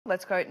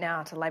Let's go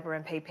now to Labor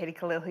MP Peter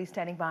Khalil, who's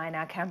standing by in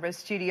our Canberra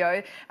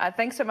studio.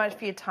 Thanks so much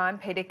for your time,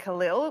 Peter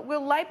Khalil.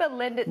 Will Labor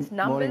lend its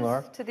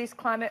numbers to this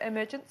climate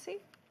emergency?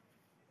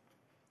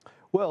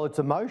 Well, it's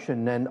a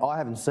motion, and I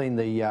haven't seen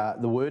the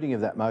wording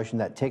of that motion,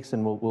 that text,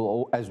 and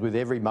we'll, as with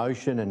every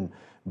motion and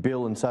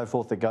bill and so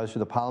forth that goes through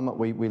the parliament,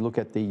 we look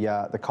at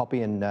the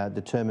copy and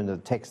determine the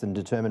text and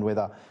determine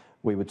whether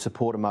we would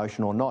support a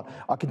motion or not.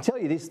 I can tell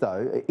you this,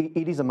 though,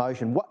 it is a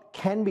motion. What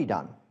can be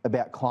done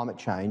about climate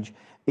change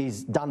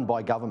is done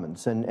by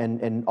governments,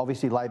 and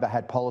obviously Labor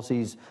had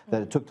policies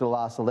that it took to the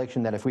last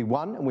election that if we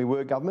won and we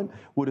were government,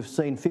 would have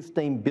seen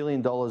 $15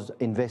 billion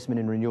investment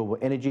in renewable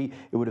energy.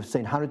 It would have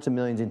seen hundreds of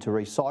millions into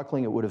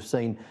recycling. It would have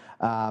seen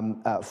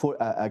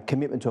a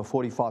commitment to a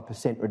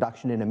 45%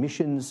 reduction in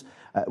emissions.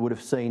 It would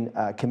have seen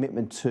a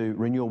commitment to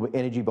renewable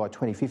energy by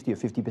 2050 or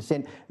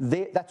 50%.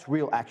 That's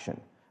real action.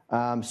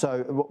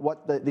 So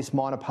what this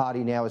minor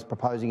party now is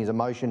proposing is a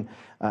motion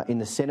in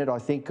the Senate, I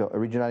think,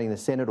 originating in the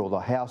Senate or the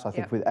House, I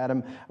think, with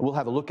Adam. We'll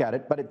have a look at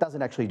it, but it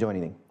doesn't actually do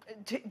anything.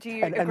 Do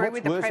you agree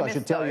with the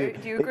premise, though?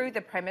 Do you agree with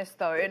the premise,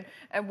 though?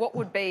 And what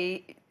would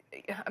be,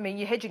 I mean,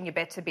 you're hedging your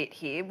bets a bit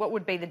here. What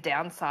would be the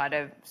downside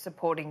of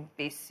supporting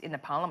this in the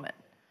parliament?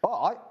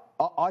 Oh,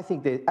 I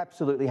think there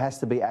absolutely has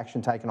to be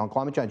action taken on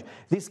climate change.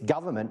 This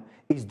government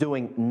is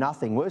doing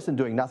nothing. Worse than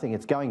doing nothing,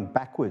 it's going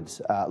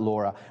backwards,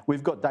 Laura.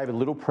 We've got David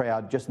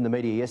Littleproud just in the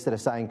media yesterday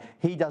saying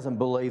he doesn't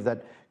believe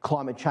that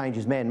climate change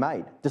is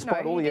man-made,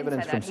 despite all the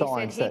evidence from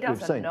science that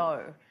we've seen.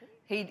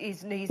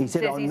 He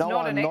said, he's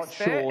not an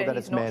expert, I'm not sure that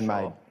it's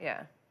man-made. Sure.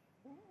 Yeah.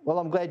 Well,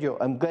 I'm glad you're.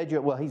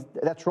 Well,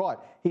 that's right.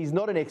 He's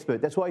not an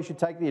expert. That's why you should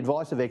take the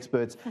advice of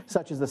experts,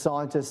 such as the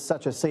scientists,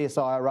 such as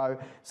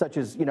CSIRO, such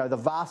as the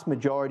vast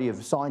majority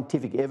of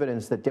scientific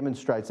evidence that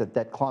demonstrates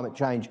that climate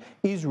change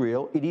is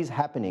real. It is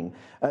happening.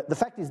 The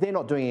fact is, they're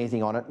not doing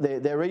anything on it.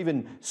 They're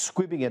even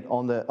squibbing it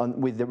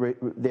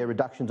with their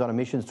reductions on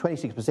emissions,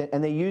 26%,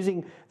 and they're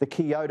using the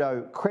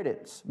Kyoto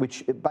credits,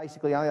 which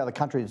basically the only other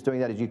country that's doing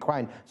that is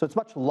Ukraine. So it's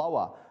much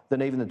lower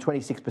than even the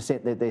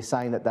 26% that they're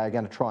saying that they're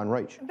going to try and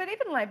reach. But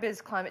even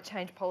Labor's climate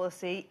change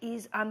policy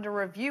is under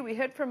review. We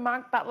heard from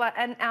Mark Butler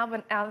and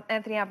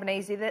Anthony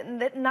Albanese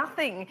that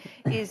nothing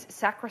is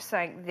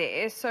sacrosanct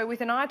there. So with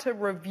an eye to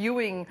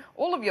reviewing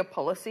all of your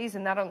policies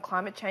and that on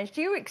climate change,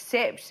 do you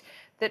accept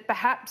that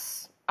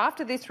perhaps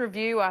after this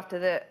review, after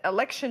the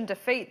election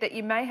defeat, that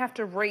you may have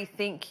to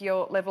rethink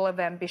your level of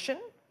ambition?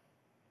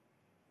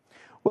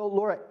 Well,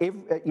 Laura,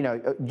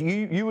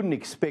 you wouldn't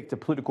expect a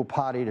political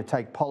party to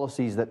take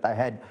policies that they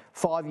had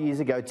 5 years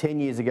ago, 10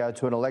 years ago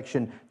to an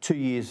election 2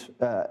 years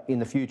in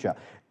the future.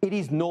 It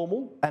is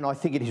normal, and I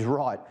think it is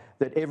right,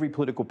 that every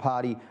political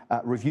party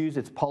reviews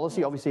its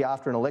policy. Obviously,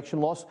 after an election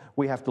loss,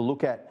 we have to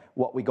look at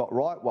what we got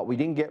right, what we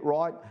didn't get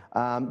right,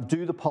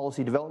 do the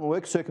policy development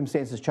work.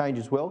 Circumstances change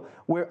as well.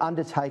 We're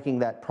undertaking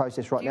that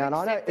process right now, and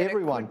I know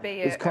everyone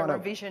is kind of...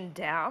 revision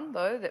down,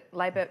 though, that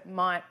Labor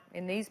might,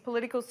 in these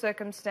political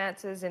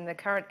circumstances, in the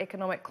current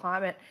economic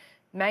climate,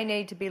 may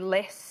need to be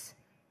less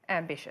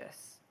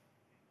ambitious?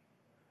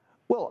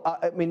 Well,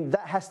 I mean,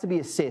 that has to be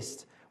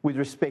assessed with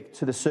respect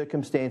to the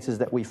circumstances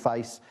that we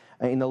face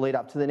in the lead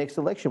up to the next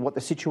election, what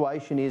the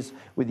situation is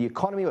with the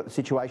economy, what the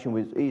situation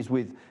is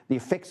with the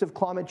effects of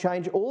climate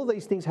change. All of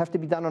these things have to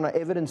be done on an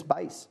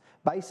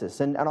evidence-basis.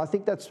 And I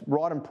think that's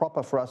right and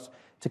proper for us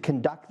to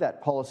conduct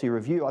that policy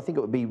review. I think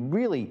it would be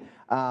really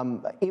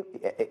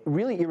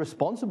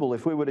irresponsible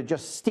if we were to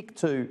just stick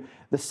to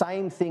the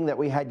same thing that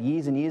we had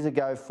years and years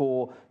ago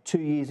for 2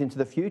 years into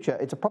the future.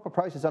 It's a proper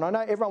process. And I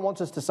know everyone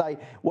wants us to say,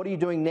 what are you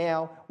doing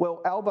now?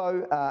 Well,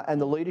 Albo and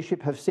the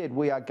leadership have said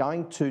we are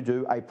going to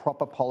do a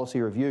proper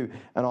policy review.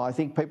 And I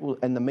think people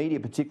and the media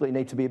particularly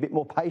need to be a bit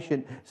more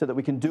patient so that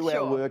we can do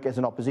our work as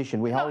an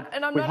opposition. We hold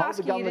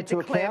the government to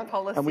account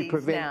and we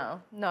prevent...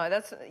 Now. No,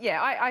 that's...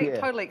 Yeah, I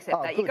totally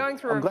accept that. Good. You're going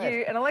through a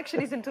review. An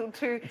election is until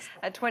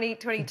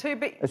 2022.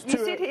 But you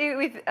sit here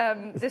with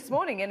this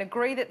morning and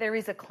agree that there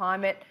is a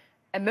climate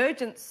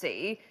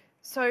emergency.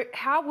 So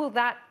how will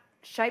that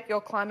shape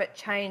your climate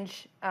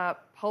change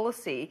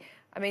policy?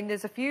 I mean,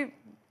 there's a few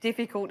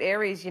difficult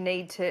areas you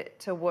need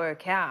to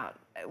work out.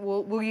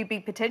 Will you be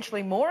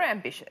potentially more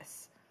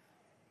ambitious?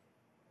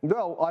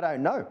 Well, I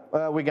don't know.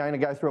 We're going to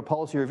go through a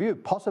policy review,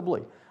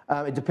 possibly.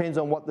 It depends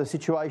on what the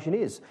situation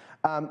is.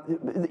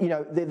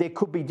 There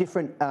could be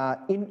different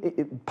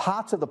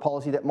parts of the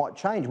policy that might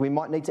change. We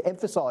might need to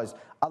emphasise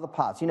other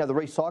parts. The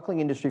recycling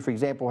industry, for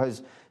example,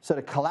 has sort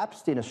of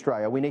collapsed in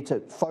Australia. We need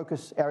to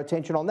focus our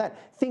attention on that.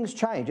 Things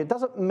change. It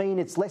doesn't mean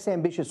it's less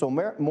ambitious or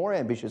more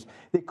ambitious.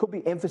 There could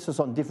be emphasis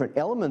on different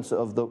elements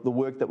of the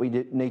work that we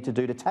need to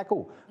do to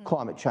tackle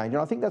climate change.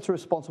 And I think that's a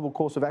responsible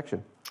course of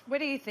action. Where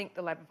do you think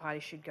the Labor Party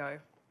should go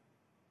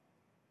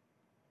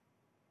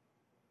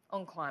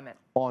on climate?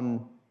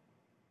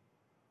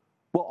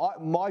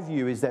 My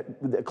view is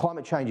that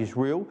climate change is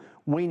real.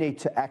 We need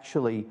to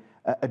actually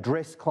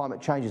address climate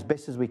change as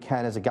best as we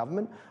can as a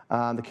government.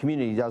 The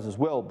community does as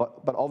well,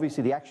 but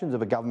obviously the actions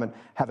of a government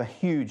have a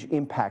huge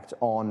impact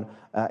on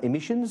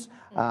emissions,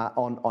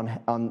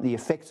 on the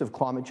effects of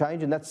climate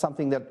change, and that's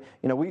something that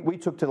we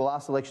took to the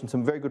last election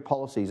some very good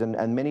policies,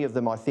 and many of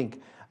them I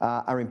think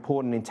are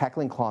important in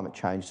tackling climate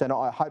change. So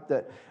I hope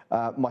that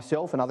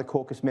myself and other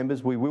caucus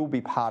members, we will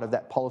be part of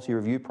that policy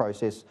review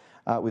process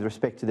with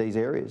respect to these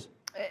areas.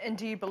 And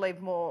do you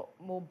believe more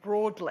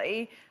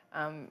broadly,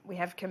 we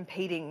have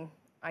competing,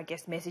 I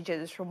guess,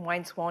 messages from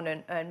Wayne Swan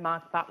and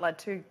Mark Butler,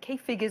 two key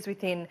figures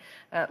within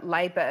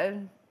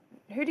Labor.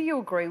 Who do you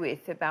agree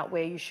with about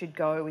where you should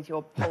go with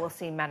your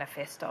policy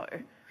manifesto?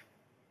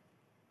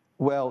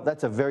 Well,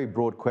 that's a very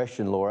broad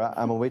question, Laura.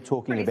 I mean, we're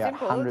talking Pretty about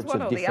simple. hundreds it's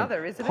one of or different... the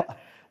other, isn't it?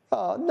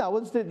 No,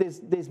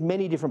 there's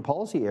many different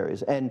policy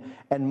areas, and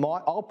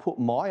I'll put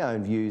my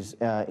own views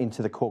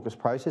into the caucus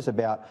process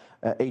about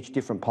each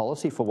different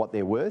policy for what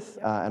they're worth,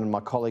 and my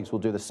colleagues will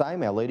do the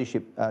same. Our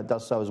leadership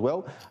does so as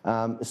well.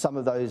 Some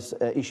of those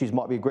issues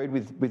might be agreed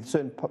with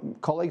certain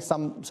colleagues,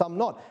 some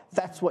not.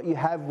 That's what you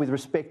have with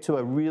respect to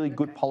a really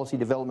good policy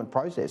development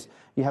process.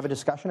 You have a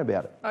discussion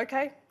about it.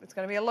 Okay, it's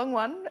going to be a long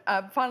one.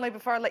 Finally,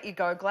 before I let you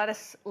go,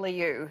 Gladys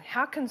Liu,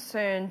 how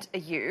concerned are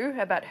you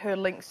about her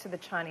links to the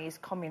Chinese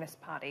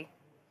Communist Party?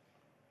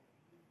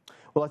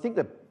 Well, I think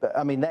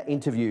that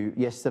interview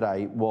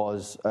yesterday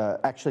was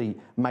actually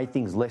made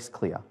things less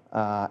clear.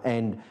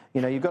 And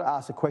you've got to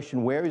ask the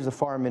question: where is the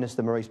Foreign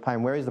Minister, Marise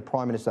Payne? Where is the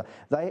Prime Minister?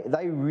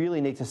 They really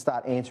need to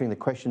start answering the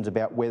questions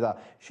about whether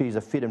she's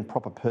a fit and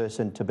proper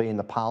person to be in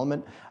the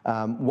Parliament,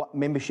 what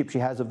membership she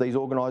has of these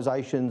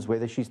organisations,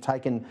 whether she's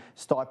taken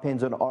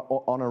stipends and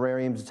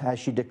honorariums, has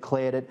she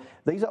declared it?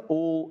 These are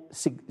all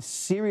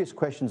serious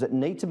questions that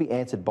need to be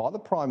answered by the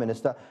Prime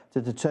Minister to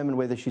determine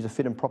whether she's a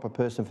fit and proper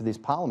person for this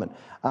Parliament.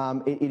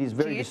 It is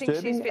very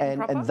disturbing,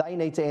 and they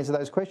need to answer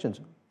those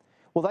questions.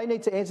 Well, they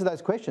need to answer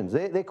those questions.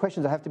 They're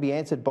questions that have to be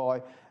answered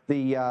by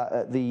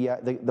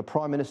the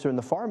Prime Minister and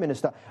the Foreign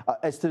Minister.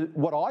 As to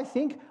what I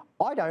think,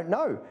 I don't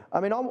know. I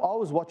mean, I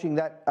was watching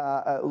that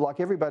like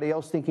everybody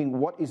else, thinking,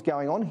 what is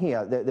going on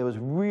here? There was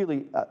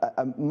really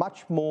a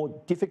much more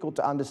difficult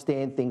to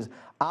understand things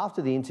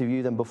after the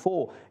interview than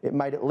before. It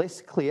made it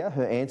less clear,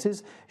 her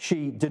answers.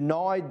 She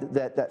denied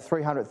that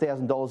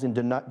 $300,000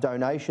 in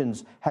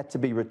donations had to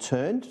be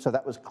returned, so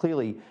that was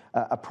clearly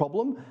a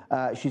problem.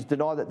 She's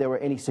denied that there were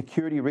any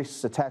security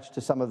risks attached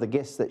to some of the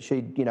guests that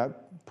she'd,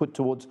 put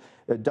towards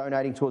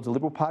donating towards the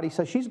Liberal Party.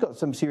 So she's got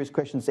some serious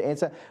questions to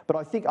answer. But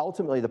I think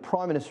ultimately the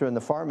Prime Minister and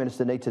the Foreign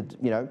Minister need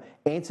to,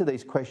 answer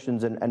these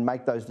questions and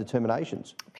make those determinations.